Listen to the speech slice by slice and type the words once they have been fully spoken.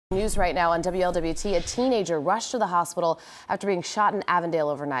news right now on WLWT. A teenager rushed to the hospital after being shot in Avondale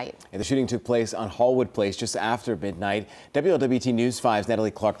overnight. The shooting took place on Hallwood Place just after midnight. WLWT News 5's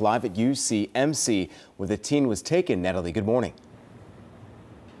Natalie Clark live at UCMC where the teen was taken. Natalie, good morning.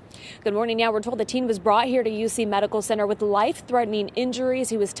 Good morning. Now we're told the teen was brought here to UC Medical Center with life-threatening injuries.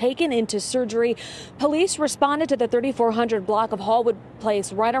 He was taken into surgery. Police responded to the 3400 block of Hallwood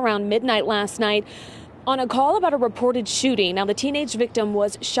Place right around midnight last night on a call about a reported shooting. Now, the teenage victim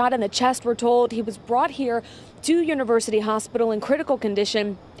was shot in the chest, we're told. He was brought here to University Hospital in critical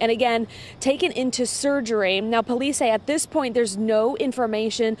condition and again taken into surgery. Now, police say at this point there's no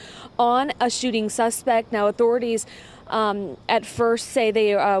information on a shooting suspect. Now, authorities at first say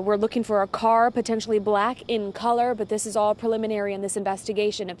they were looking for a car, potentially black in color, but this is all preliminary in this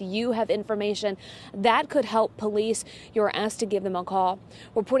investigation. If you have information that could help police, you're asked to give them a call.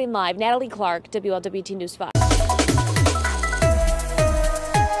 Reporting live, Natalie Clark, WLWT News 5.